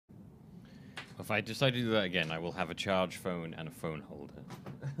If I decide to do that again, I will have a charge phone and a phone holder.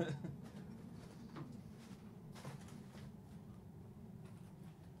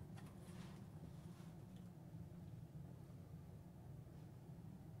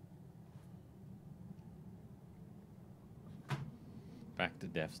 Back to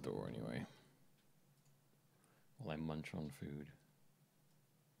death's door anyway. While I munch on food.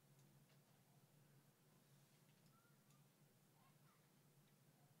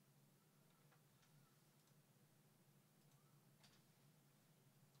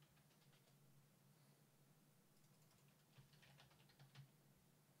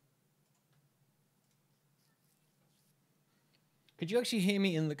 Could you actually hear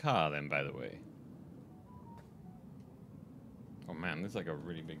me in the car then, by the way? Oh man, there's like a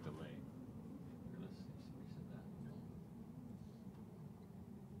really big delay.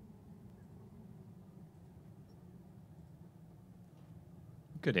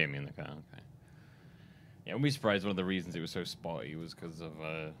 You could hear me in the car, okay. Yeah, I wouldn't be surprised one of the reasons it was so spotty was because of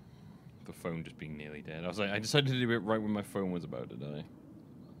the phone just being nearly dead. I decided to do it right when my phone was about to die.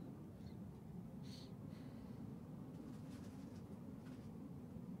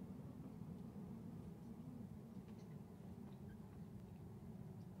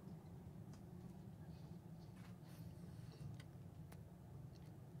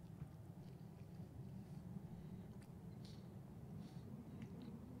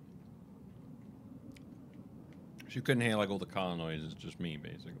 So you couldn't hear like all the car noises, just me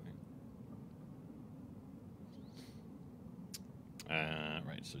basically.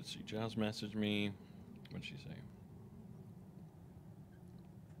 Right, so she just messaged me. What'd she say?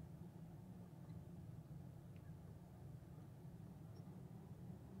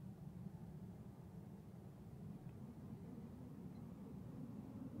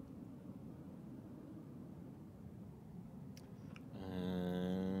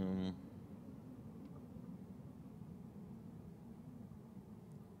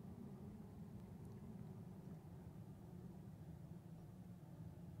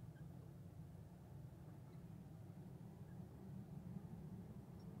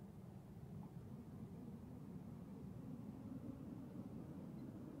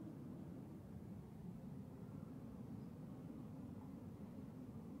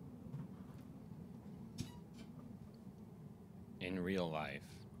 In real life.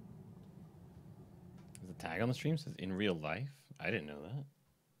 The tag on the stream says in real life? I didn't know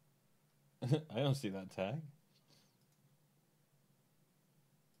that. I don't see that tag.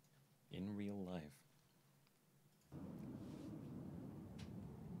 In real life.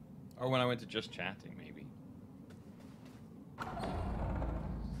 Or when I went to just chatting, maybe.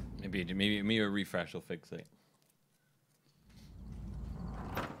 Maybe a refresh will fix it.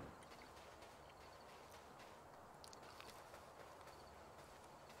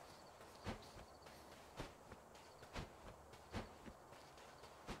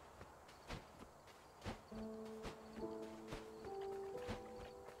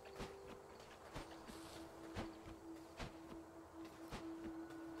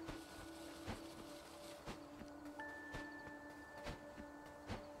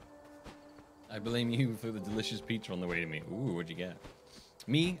 I blame you for the delicious pizza on the way to me. Ooh, what'd you get?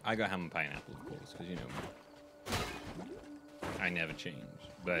 Me? I got ham and pineapple, of course, because you know me. I never change.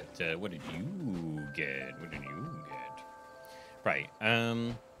 But what did you get? What did you get? Right.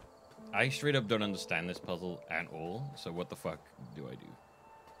 I straight up don't understand this puzzle at all. So what the fuck do I do?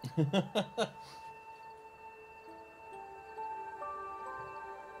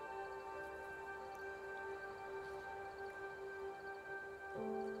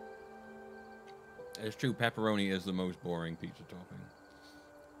 It's true, pepperoni is the most boring pizza topping.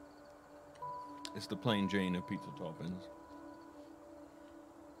 It's the plain Jane of pizza toppings.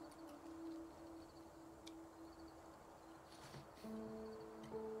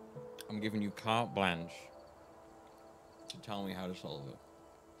 I'm giving you carte blanche to tell me how to solve it.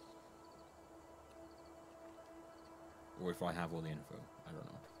 Or if I have all the info. I don't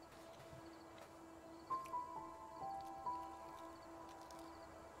know.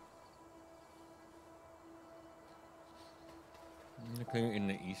 Okay, in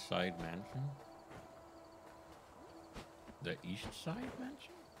the East Side Mansion? The East Side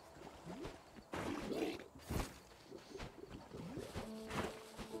Mansion?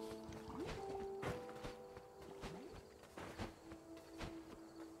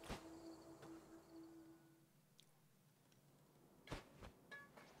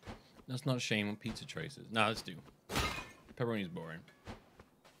 Let's not shame on pizza choices. No, let's do. Pepperoni's boring.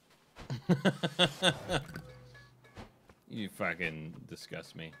 You fucking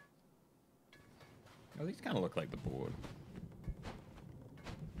disgust me. Oh, these kind of look like the board.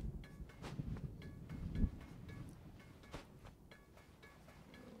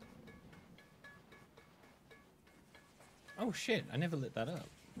 Oh shit, I never lit that up.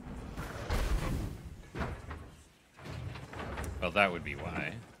 Well, that would be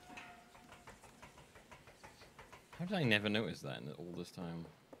why. How did I never notice that in all this time?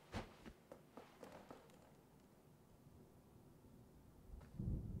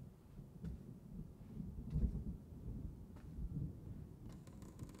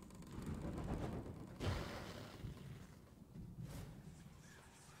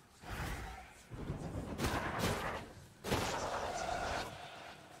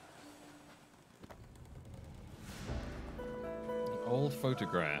 Old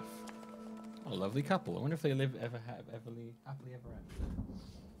photograph. Oh, a lovely couple. I wonder if they live happily ever after.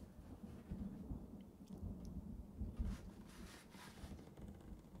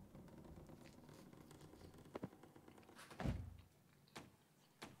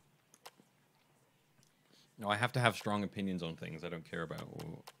 No, I have to have strong opinions on things I don't care about,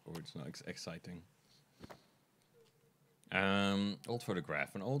 or it's not exciting. Old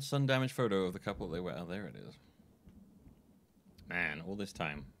photograph. An old sun-damaged photo of the couple they were. Oh, there it is. Man, all this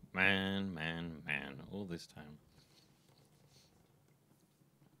time. Man, all this time.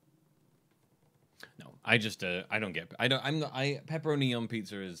 No, I just, I don't get, pepperoni on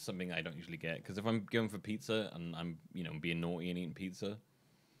pizza is something I don't usually get, because if I'm going for pizza and I'm, you know, being naughty and eating pizza,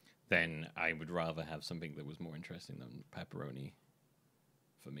 then I would rather have something that was more interesting than pepperoni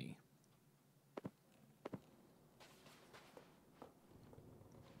for me.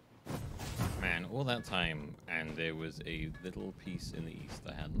 Man, all that time, and there was a little piece in the east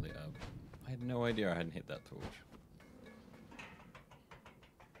I hadn't lit up. I had no idea I hadn't hit that torch.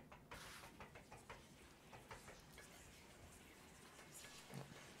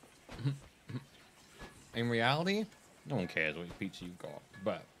 In reality, no one cares what pizza you've got,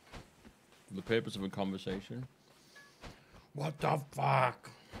 but for the purpose of a conversation, what the fuck?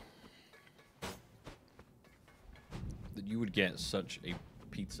 That you would get such a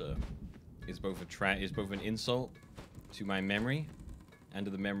pizza is both an insult to my memory and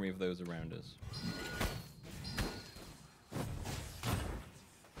to the memory of those around us.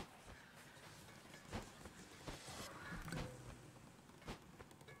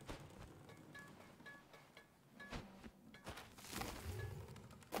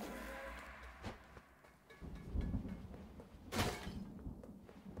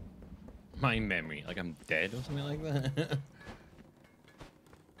 My memory, like I'm dead or something like that.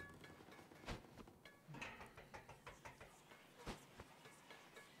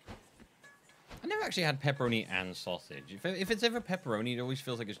 I never actually had pepperoni and sausage. If it's ever pepperoni, it always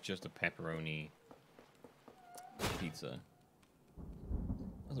feels like it's just a pepperoni pizza.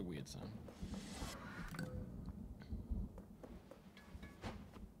 That's a weird sound.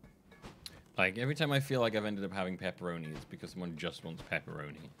 Like, every time I feel like I've ended up having pepperoni, it's because someone just wants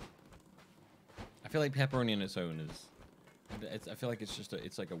pepperoni. I feel like pepperoni on its own is... I feel like it's just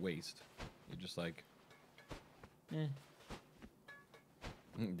it's like a waste. You're just like... eh.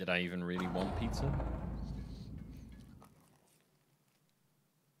 Did I even really want pizza?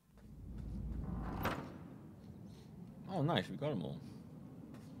 Oh, nice. We got them all.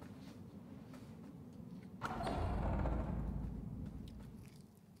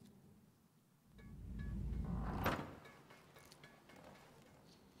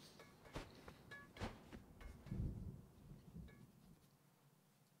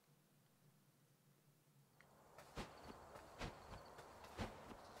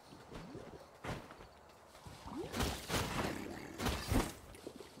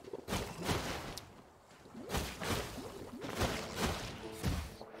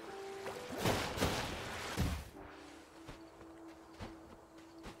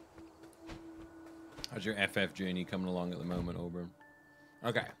 How's your FF journey coming along at the moment, Auburn?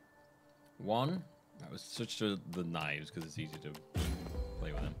 Okay. One, that was switch to the knives because it's easy to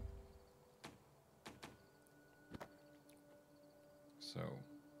play with them. So.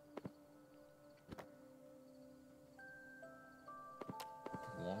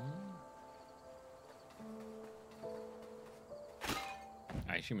 One.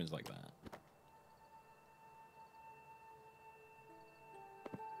 I assume it's like that.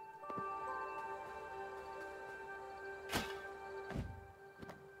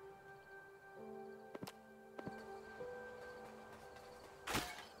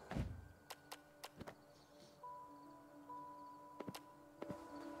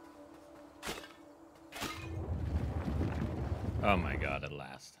 Oh my god, at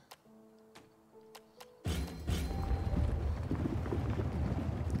last.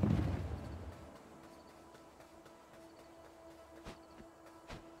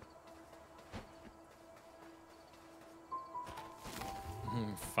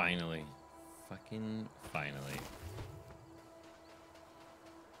 Finally. Fucking finally.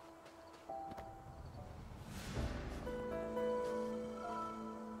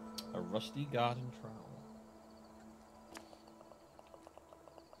 Rusty garden trowel.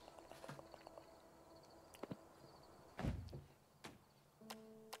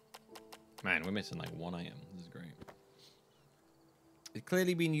 Man, we're missing like 1 item. This is great. It's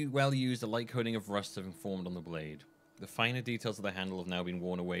clearly been well used. A light coating of rust have formed on the blade. The finer details of the handle have now been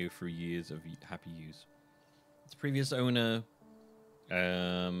worn away through years of happy use. Its previous owner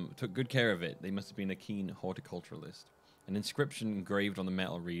took good care of it. They must have been a keen horticulturalist. An inscription engraved on the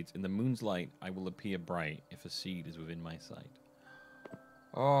metal reads, "In the moon's light, I will appear bright if a seed is within my sight."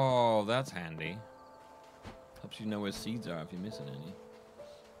 Oh, that's handy. Helps you know where seeds are if you're missing any.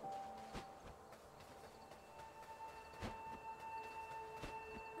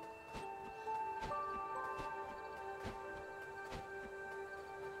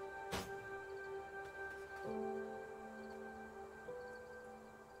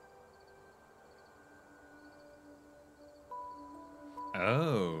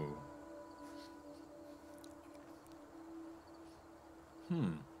 Oh.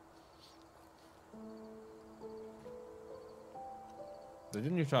 They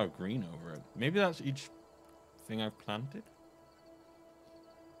didn't just have green over it. Maybe that's each thing I've planted?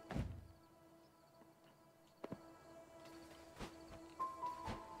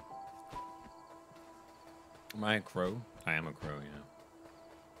 Am I a crow? I am a crow, yeah.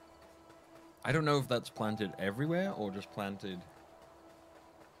 I don't know if that's planted everywhere or just planted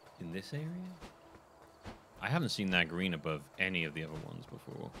in this area. I haven't seen that green above any of the other ones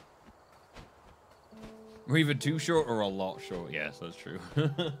before. We're either too short or a lot short. Yes, that's true.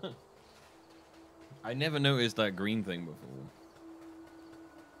 I never noticed that green thing before.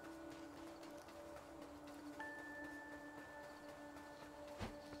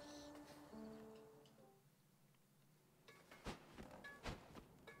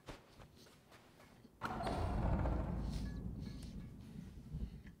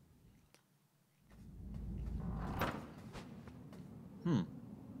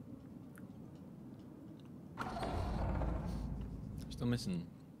 Still missing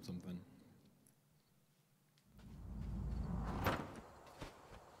something.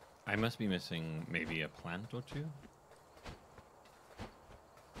 I must be missing maybe a plant or two.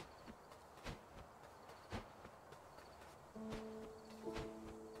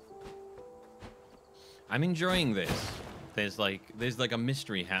 I'm enjoying this. There's like a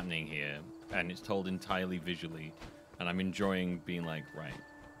mystery happening here, and it's told entirely visually, and I'm enjoying being like, right,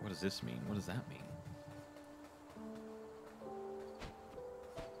 what does this mean? What does that mean?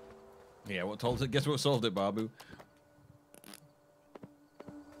 Yeah, what told it? Guess what solved it, Babu?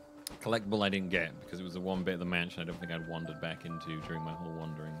 Collectible I didn't get because it was the one bit of the mansion I don't think I'd wandered back into during my whole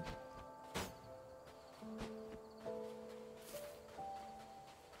wandering.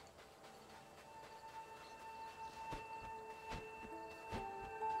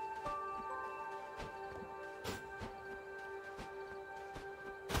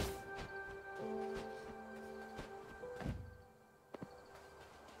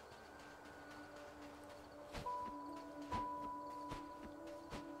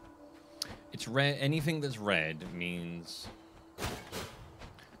 It's red. Anything that's red means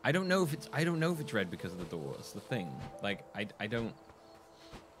I don't know if it's red because of the door. It's the thing. Like the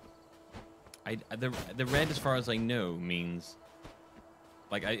red, as far as I know, means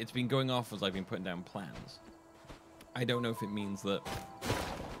like it's been going off as I've been putting down plans. I don't know if it means that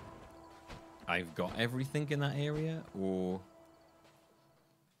I've got everything in that area, or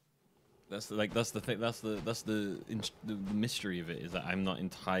that's the thing. That's the mystery of it, is that I'm not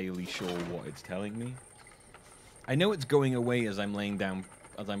entirely sure what it's telling me. I know it's going away as I'm laying down,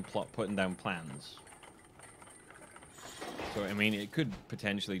 as I'm putting down plans. So I mean, it could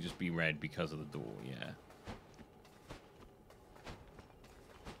potentially just be red because of the door. Yeah.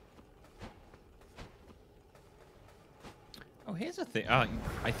 Oh, here's a thing.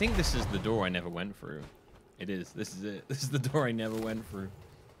 I think this is the door I never went through. It is. This is it. This is the door I never went through.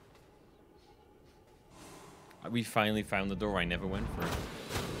 We finally found the door I never went through.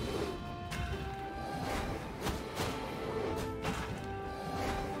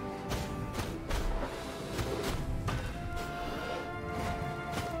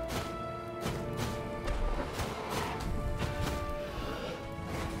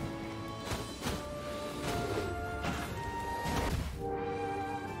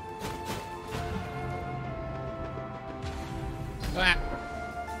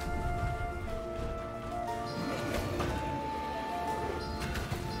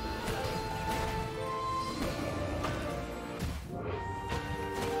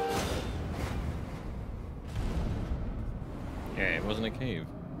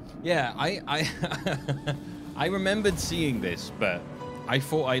 Yeah, I remembered seeing this, but I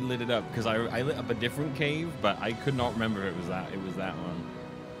thought I lit it up because I lit up a different cave, but I could not remember it was that one.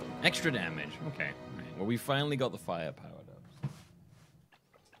 Extra damage. Okay. Right. Well, we finally got the fire powered up.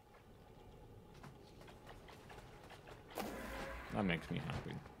 That makes me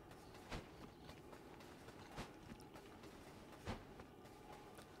happy.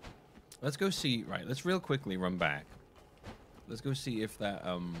 Let's go see. Right. Let's real quickly run back. Let's go see if that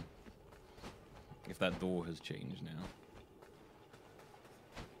door has changed now.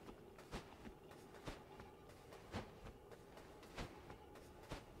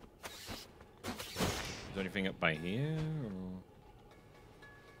 Is there anything up by here? Or...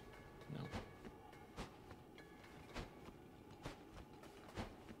 No.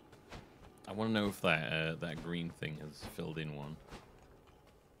 I want to know if that green thing has filled in one.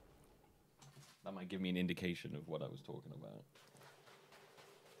 That might give me an indication of what I was talking about.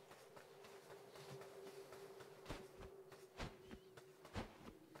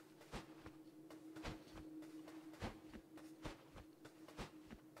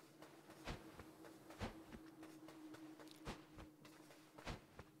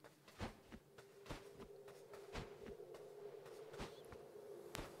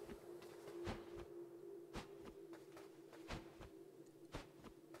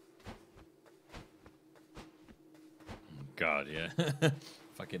 God, yeah.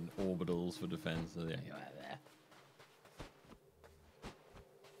 Fucking orbitals for defense. Yeah.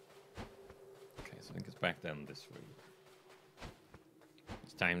 Okay, so I think it's back down this route.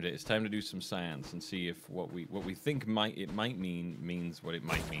 It's time to do some science and see if what we think it might mean means what it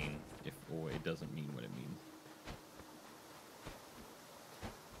might mean, or it doesn't mean what it means.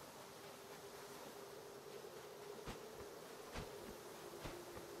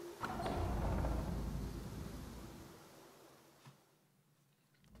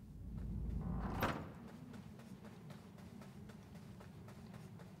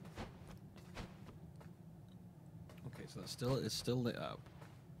 So it's still lit up.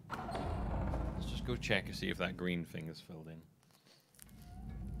 Let's just go check and see if that green thing is filled in.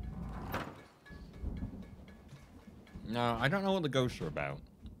 No, I don't know what the ghosts are about.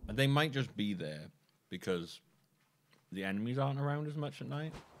 They might just be there because the enemies aren't around as much at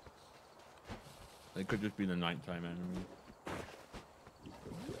night. They could just be the nighttime enemies.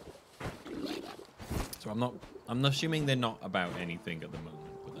 So I'm assuming they're not about anything at the moment,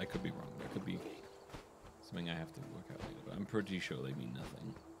 but I could be wrong. There could be something I have to work out later, but I'm pretty sure they mean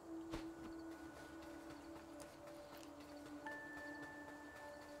nothing.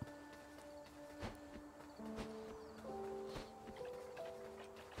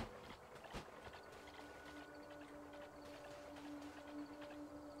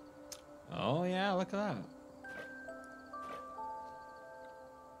 Oh yeah, look at that.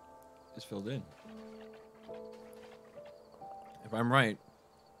 It's filled in. If I'm right,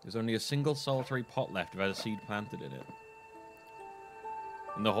 there's only a single solitary pot left without a seed planted in it.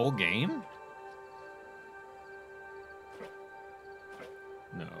 In the whole game?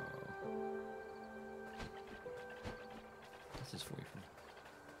 No. This is free from.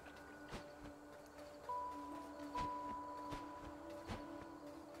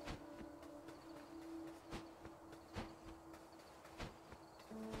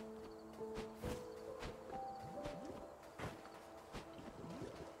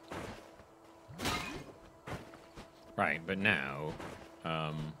 Right, but now,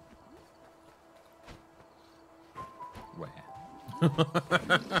 where?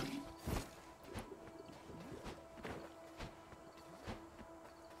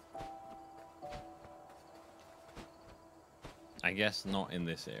 I guess not in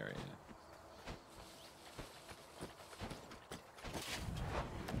this area.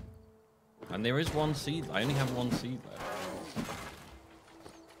 And there is one seed. I only have one seed left.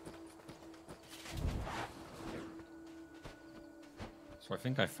 So I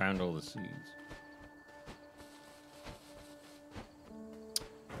think I found all the seeds.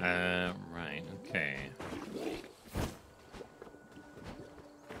 Right, okay.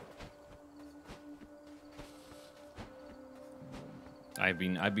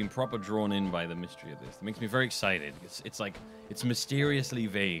 I've been proper drawn in by the mystery of this. It makes me very excited. It's like it's mysteriously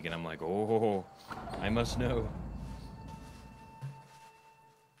vague, and I'm like, oh, I must know.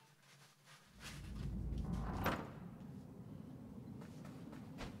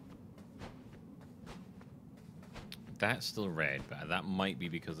 That's still red, but that might be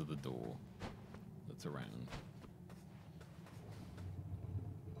because of the door that's around.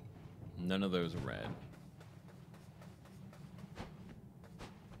 None of those are red.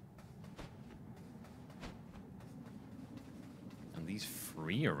 And these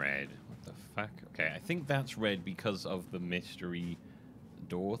three are red. What the fuck? Okay, I think that's red because of the mystery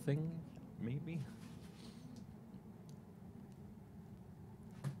door thing, maybe?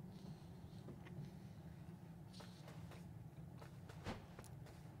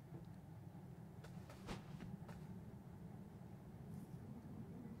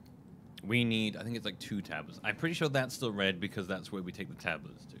 We need, I think it's like 2 tablets. I'm pretty sure that's still red because that's where we take the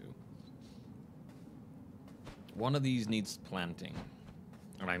tablets to. One of these needs planting.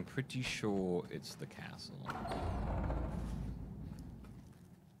 And I'm pretty sure it's the castle.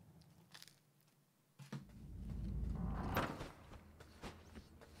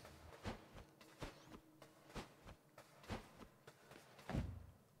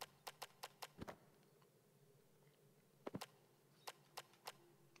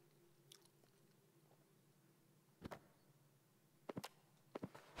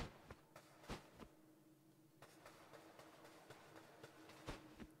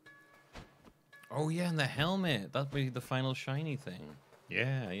 Oh yeah, and the helmet. That'd be the final shiny thing.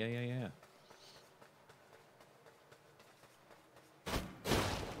 Yeah. Where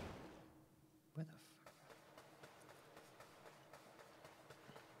the fuck?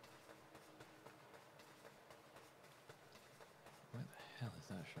 Where the hell is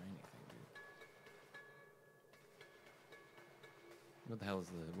that shiny thing, dude? Where the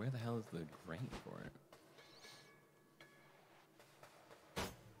hell is the grate for it?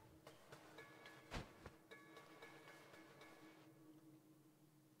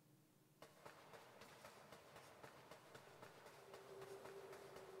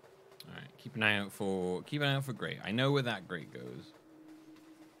 Keep an eye out for grate. I know where that grate goes.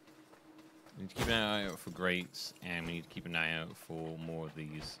 We need to keep an eye out for grates, and we need to keep an eye out for more of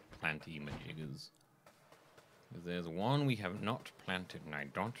these planty majiggers. There's one we have not planted, and I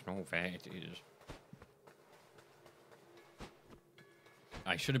don't know where it is.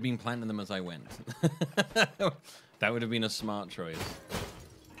 I should have been planting them as I went. That would have been a smart choice.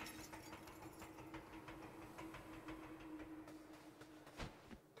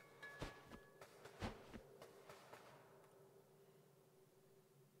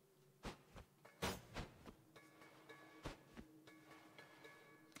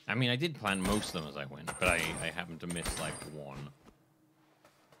 I mean, I did plan most of them as I went, but I happened to miss, like, one.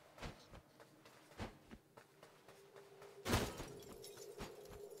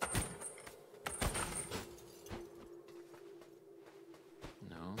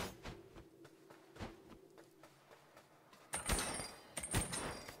 No.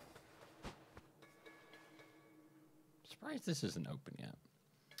 Surprised this isn't open yet.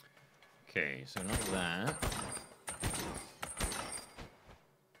 Okay, so not that.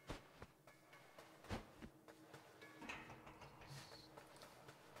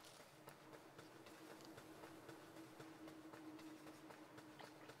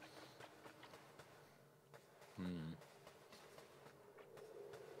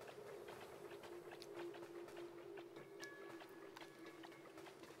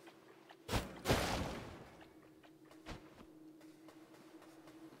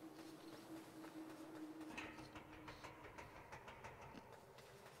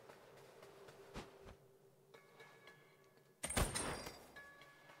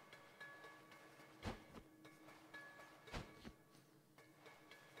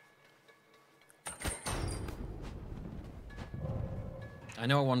 I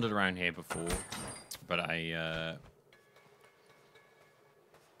know I wandered around here before, but I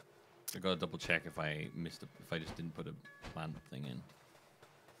gotta double check if I missed if I just didn't put a plant thing in.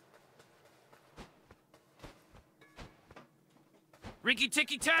 Ricky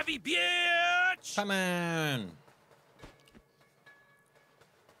Ticky Tavi, bitch! Come on!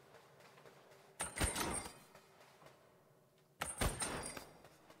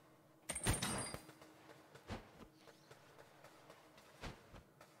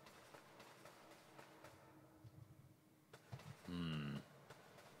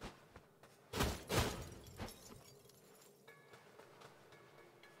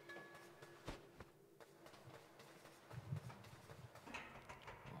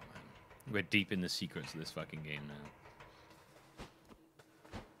 We're deep in the secrets of this fucking game now.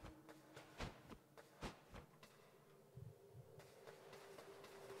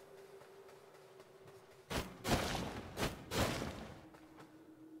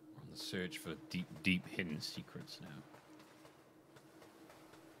 On the search for deep, deep hidden secrets now.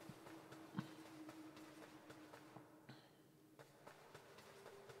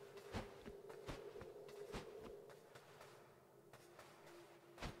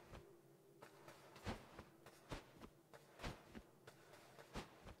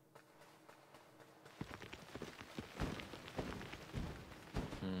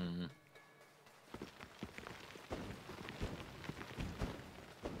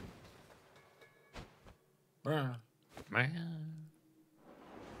 Man.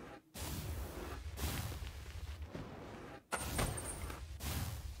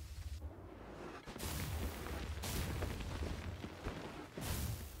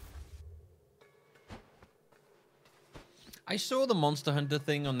 I saw the Monster Hunter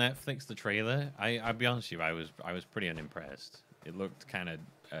thing on Netflix, the trailer. I'll be honest with you, I was pretty unimpressed. It looked kind of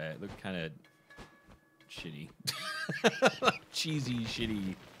shitty, cheesy,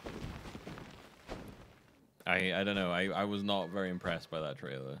 shitty. I don't know. I was not very impressed by that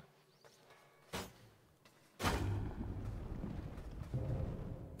trailer.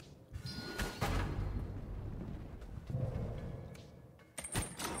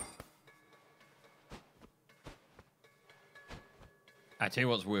 I tell you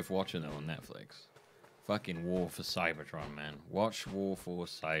what's worth watching though on Netflix. Fucking War for Cybertron, man. Watch War for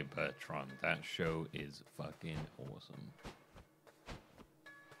Cybertron. That show is fucking awesome.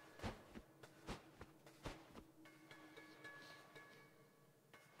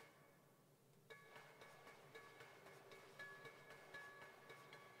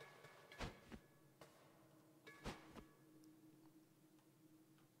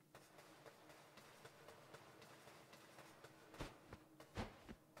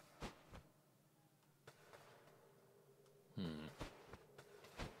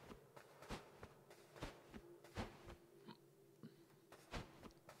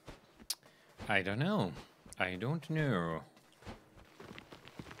 I don't know. I don't know.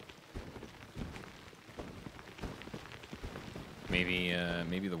 Maybe,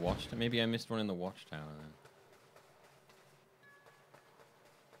 maybe the watchtower. Maybe I missed one in the watchtower then.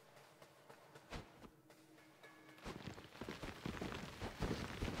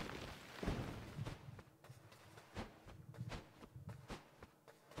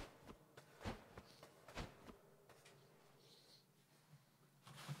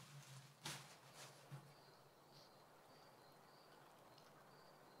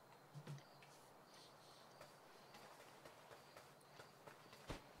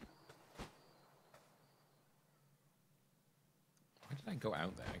 Why did I go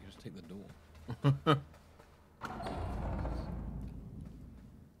out there? I can just take the door.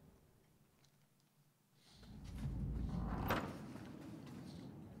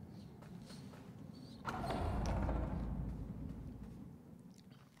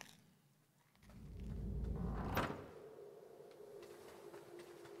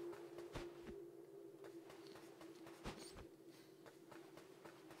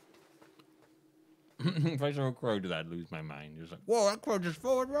 If I saw a crow do that, I'd lose my mind. It was like, whoa, that crow just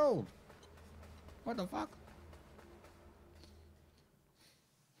forward rolled. What the fuck?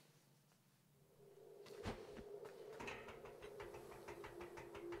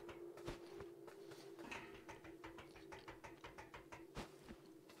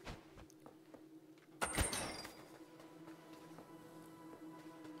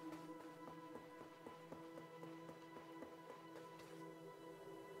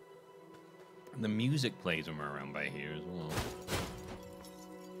 The music plays when we're around by here as well.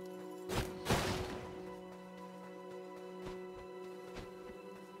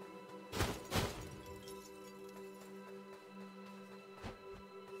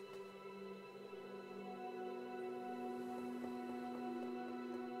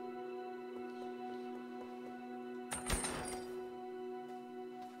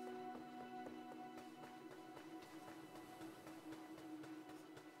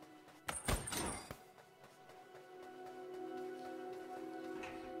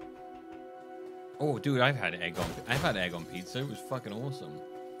 Oh, dude, I've had egg on pizza. It was fucking awesome.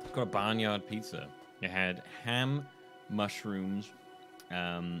 It's got a barnyard pizza. It had ham, mushrooms,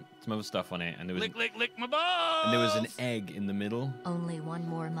 some other stuff on it, and there was Lick my balls. and there was an egg in the middle, Only one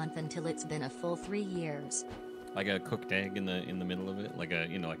more month until it's been a full 3 years. like a cooked egg in the middle of it, like a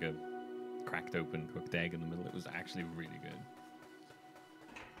like a cracked open cooked egg in the middle. It was actually really good.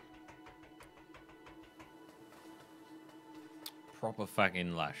 Proper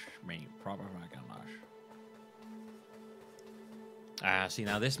fucking lush, mate. Proper fucking lush. Ah, see,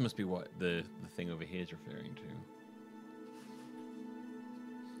 now this must be what the thing over here is referring to.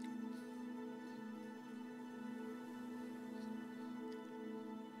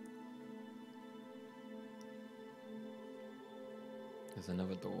 There's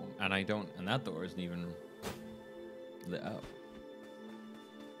another door, and that door isn't even lit up.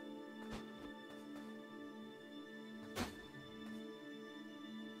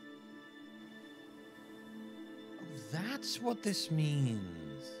 That's what this means.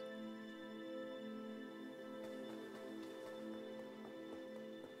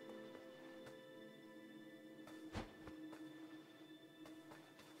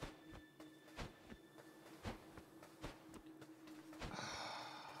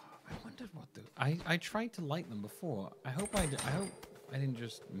 I tried to light them before. I hope I didn't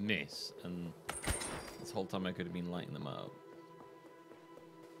just miss, and this whole time I could have been lighting them up.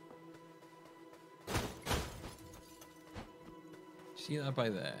 See that by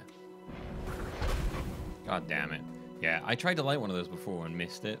there? God damn it! Yeah, I tried to light one of those before and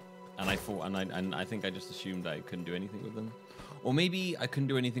missed it, and I thought, and I think I just assumed I couldn't do anything with them, or maybe I couldn't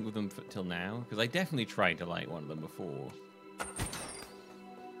do anything with them till now, because I definitely tried to light one of them before.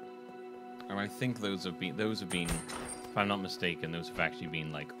 And I think those have been, if I'm not mistaken, those have actually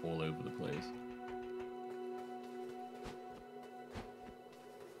been like all over the place.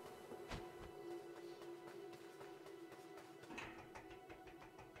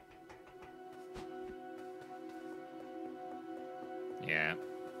 Yeah.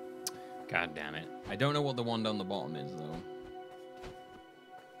 God damn it. I don't know what the one down the bottom is though.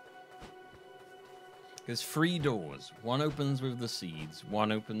 There's 3 doors. One opens with the seeds,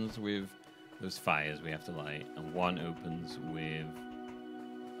 one opens with those fires we have to light, and one opens with,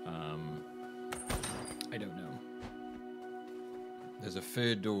 I don't know. There's a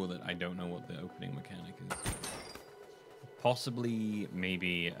 3rd door that I don't know what the opening mechanic is. Possibly,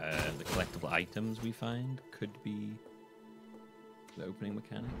 maybe the collectible items we find could be the opening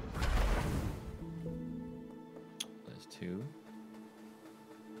mechanic. There's 2.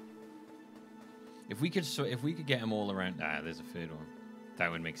 If we could get them all around, there's a 3rd one. That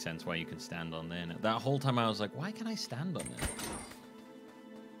would make sense why you can stand on there. That whole time I was like, why can I stand on there?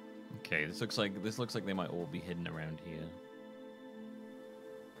 Okay, this looks like they might all be hidden around here.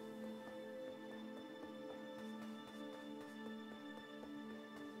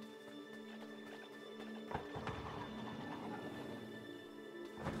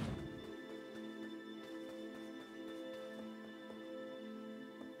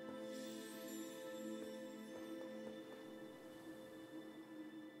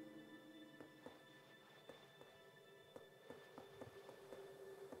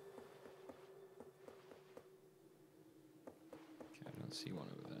 See one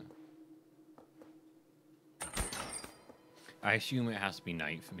over there. I assume it has to be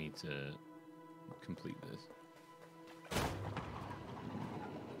night for me to complete this.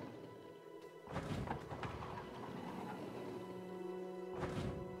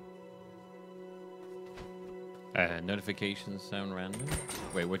 Notifications sound random?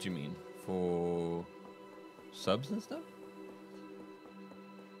 Wait, what do you mean? For subs and stuff?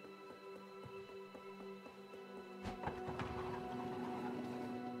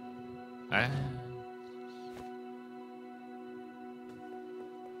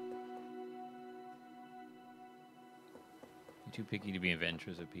 You're too picky to be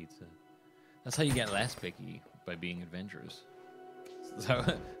adventurous at pizza. That's how you get less picky, by being adventurous. So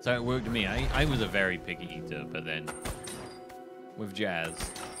it worked to me. I was a very picky eater, but then with Jazz,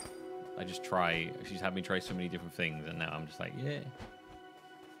 I just try. She's had me try so many different things, and now I'm just like, yeah.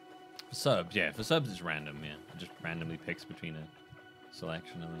 For subs, yeah. For subs, it's random, yeah. It just randomly picks between a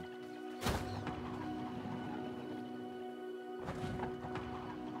selection of them.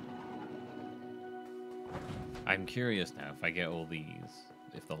 I'm curious now if I get all these,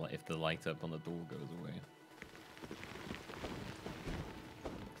 if the light up on the door goes away.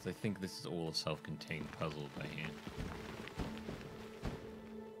 Because I think this is all a self-contained puzzle by here.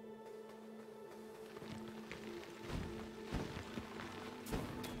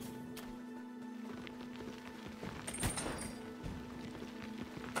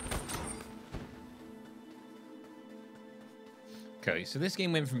 Okay, so this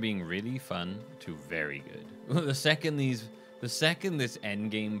game went from being really fun to very good. The second this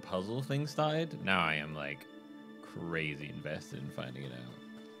end game puzzle thing started, now I am like crazy invested in finding it out.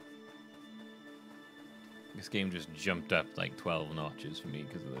 This game just jumped up like 12 notches for me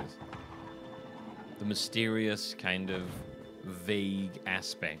because of this. The mysterious kind of vague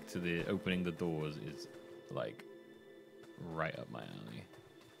aspect to the opening the doors is like right up my alley.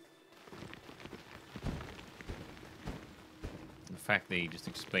 The fact they just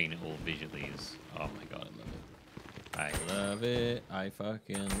explain it all visually is, oh my god, I love it. I love it. I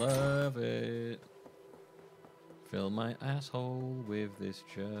fucking love it. Fill my asshole with this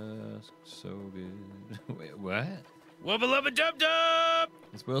just so good. Wait, what? Wubba lubba dub dub!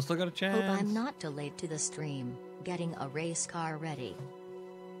 This Will still got a chance. Hope I'm not too late to the stream. Getting a race car ready.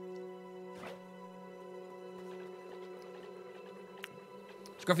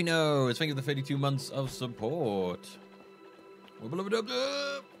 Scruffy Nose, thank you for the 32 months of support. Wubba lubba dub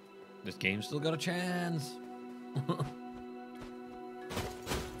dub! This game's still got a chance.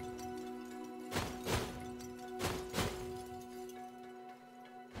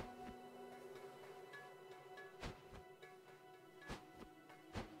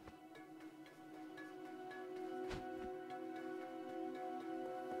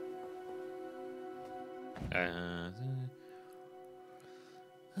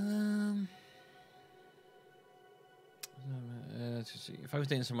 Let's just see. If I was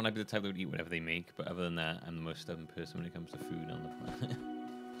dating someone, I'd be the type that would eat whatever they make. But other than that, I'm the most stubborn person when it comes to food on the planet.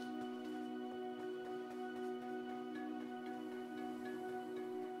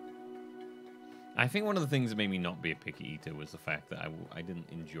 I think one of the things that made me not be a picky eater was the fact that I didn't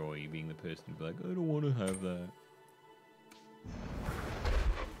enjoy being the person who'd be like, I don't want to have that.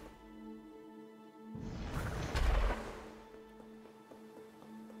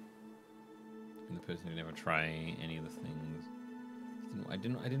 And the person who'd never try any of the things. I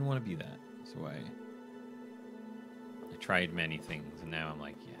didn't want to be that. So I tried many things, and now I'm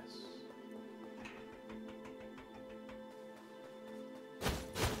like, yes.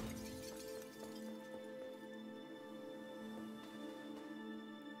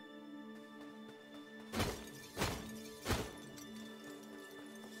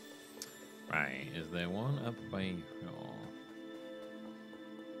 Right, is there one up by your...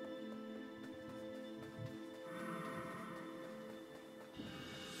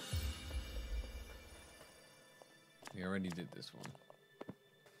 We already did this one.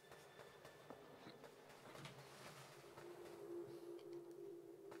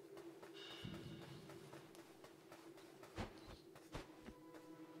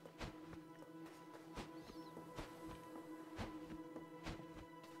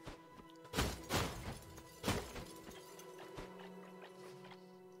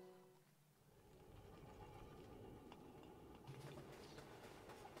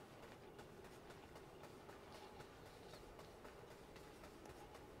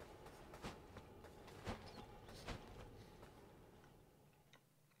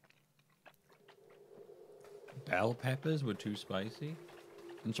 Bell peppers were too spicy?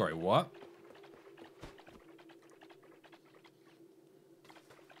 I'm sorry, what?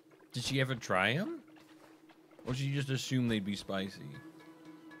 Did she ever try them? Or did she just assume they'd be spicy?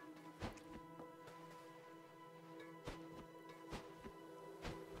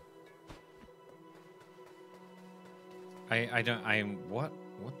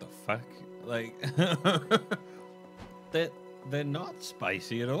 What the fuck? Like, they're not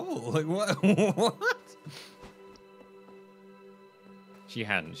spicy at all. Like, what? What? She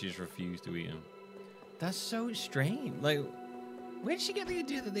hadn't. She just refused to eat them. That's so strange. Like, where did she get the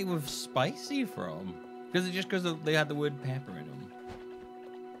idea that they were spicy from? Because it's just because they had the word pepper in them.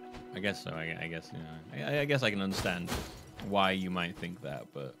 I guess so. I guess, you know. I guess I can understand why you might think that,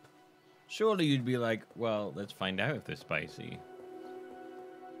 but surely you'd be like, well, let's find out if they're spicy.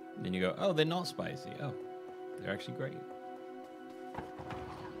 And then you go, oh, they're not spicy. Oh, they're actually great.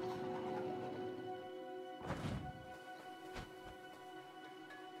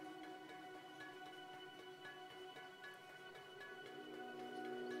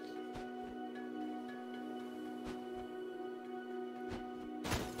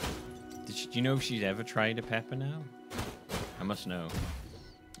 Do you know if she's ever tried a pepper now? I must know.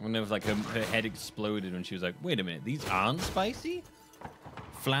 I wonder if like her head exploded when she was like, wait a minute, these aren't spicy?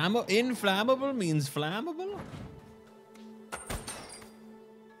 Inflammable means flammable?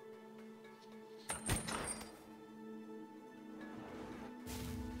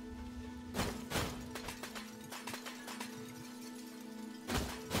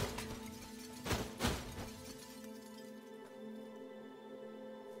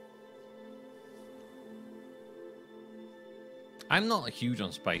 I'm not huge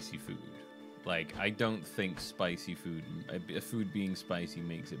on spicy food. Like, I don't think spicy food, a food being spicy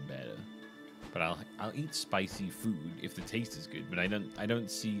makes it better. But I'll eat spicy food if the taste is good. But I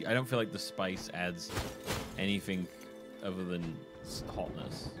don't feel like the spice adds anything other than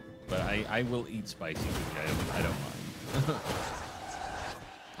hotness. But I will eat spicy food. I don't mind.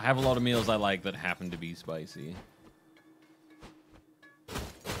 I have a lot of meals I like that happen to be spicy.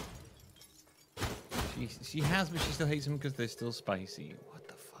 She has, but she still hates them because they're still spicy. What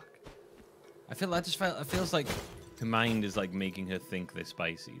the fuck? It feels like her mind is like making her think they're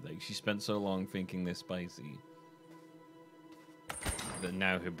spicy. Like she spent so long thinking they're spicy that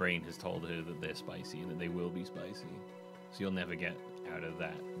now her brain has told her that they're spicy and that they will be spicy. So you'll never get out of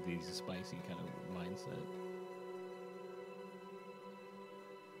that these are spicy kind of mindset.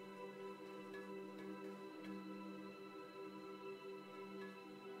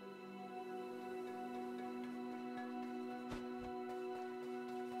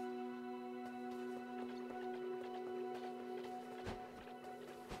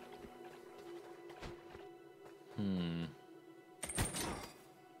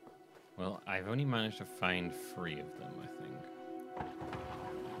 Well, I've only managed to find 3 of them, I think.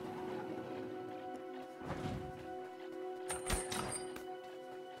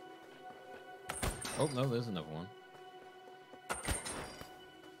 Oh, no, there's another one.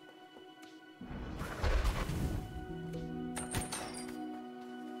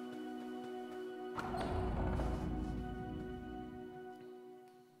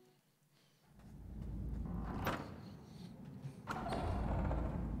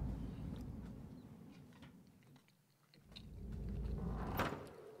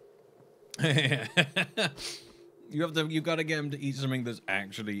 You gotta get them to eat something that's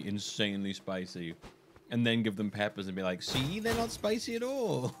actually insanely spicy, and then give them peppers and be like, "See, they're not spicy at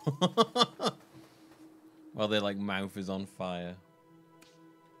all." While their like mouth is on fire.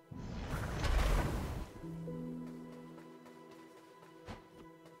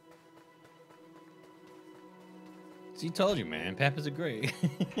 See, told you, man. Peppers are great.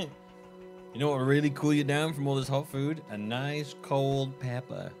 You know what will really cool you down from all this hot food? A nice cold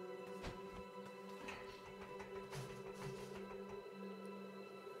pepper.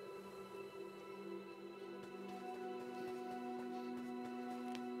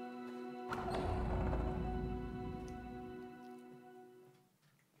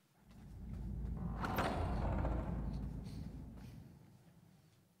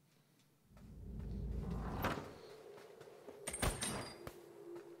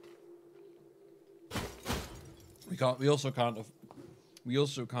 We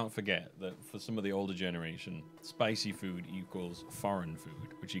also can't forget that for some of the older generation, spicy food equals foreign food,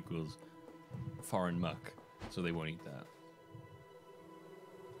 which equals foreign muck, so they won't eat that.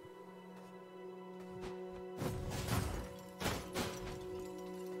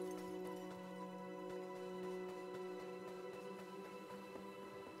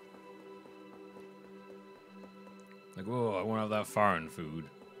 Like, oh, I won't have that foreign food.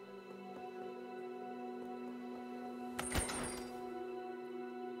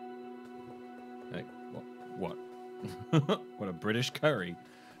 Like, what? What, a British curry?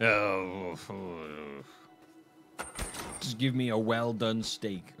 Oh, just give me a well-done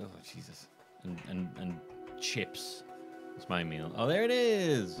steak. Oh, Jesus. And chips. That's my meal. Oh, there it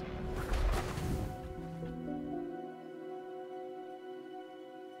is!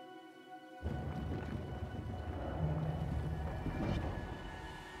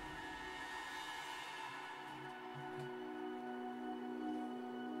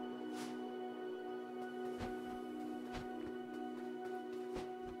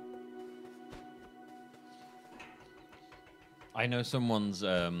 I know someone's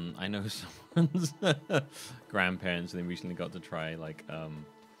grandparents, they recently got to try like I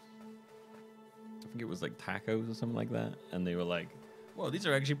think it was like tacos or something like that, and they were like, "Whoa, these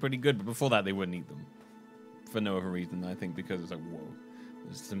are actually pretty good." But before that, they wouldn't eat them for no other reason. I think because it's like, whoa,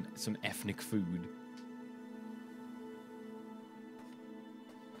 there's some ethnic food.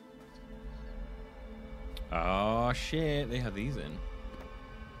 Oh shit, they have these in.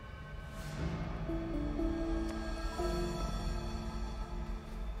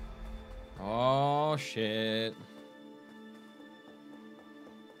 Oh, shit.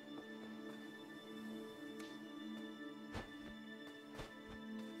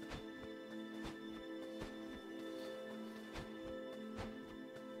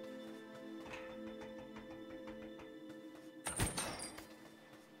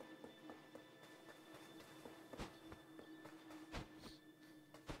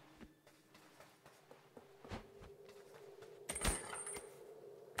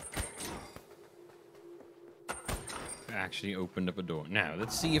 Actually opened up a door. Now,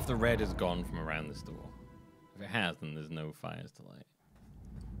 let's see if the red is gone from around this door. If it has, then there's no fires to light.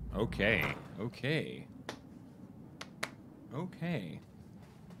 Okay. Okay. Okay.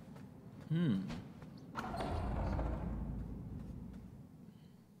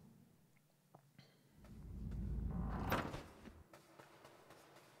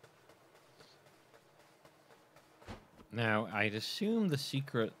 Now, I'd assume the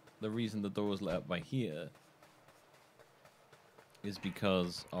reason the door was lit up by here is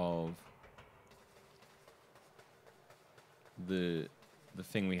because of the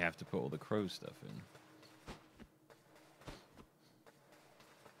thing we have to put all the crow stuff in.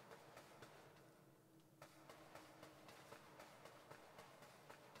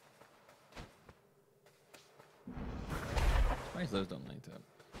 Why those don't light up?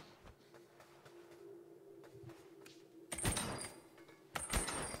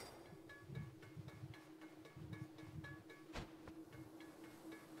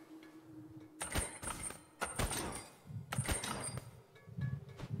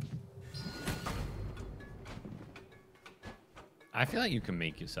 I feel like you can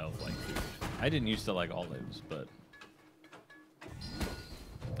make yourself like food. I didn't used to like olives, but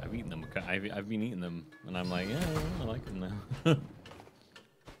I've eaten them. I've been eating them, and I'm like, yeah, I like them now.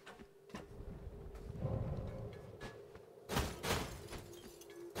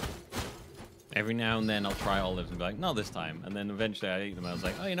 Every now and then I'll try olives and be like, not this time. And then eventually I eat them. I was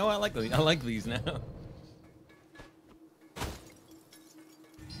like, oh, you know what? I like these. I like these now.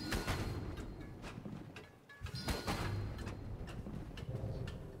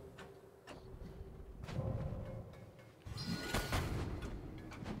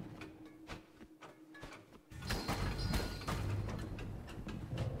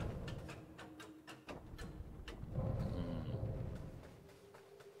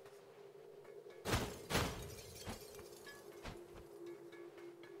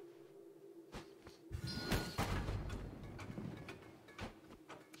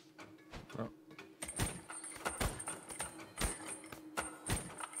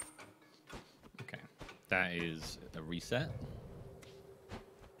 That is a reset.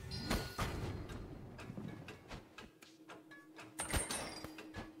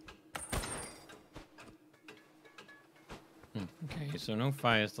 Okay, so no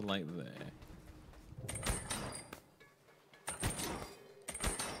fires to light there.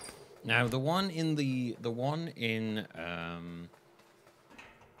 Now the one in the one in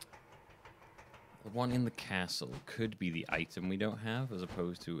the castle could be the item we don't have as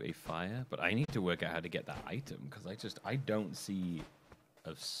opposed to a fire, but I need to work out how to get that item because I don't see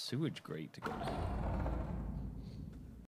a sewage grate to go down.